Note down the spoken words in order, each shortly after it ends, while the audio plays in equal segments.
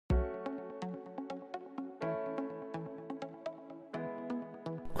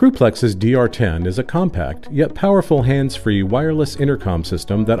Crewplex's DR10 is a compact yet powerful hands-free wireless intercom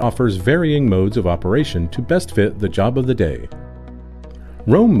system that offers varying modes of operation to best fit the job of the day.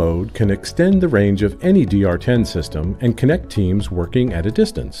 Roam mode can extend the range of any DR10 system and connect teams working at a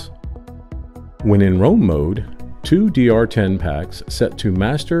distance. When in roam mode, two DR10 packs set to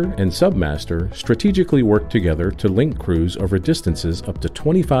master and submaster strategically work together to link crews over distances up to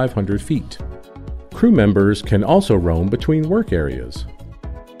 2,500 feet. Crew members can also roam between work areas.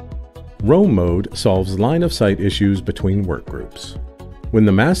 Roam mode solves line-of-sight issues between work groups. When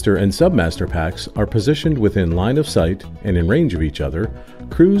the master and submaster packs are positioned within line of sight and in range of each other,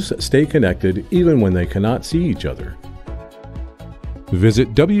 crews stay connected even when they cannot see each other.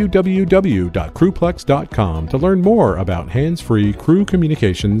 Visit www.crewplex.com to learn more about hands-free crew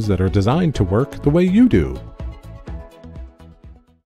communications that are designed to work the way you do.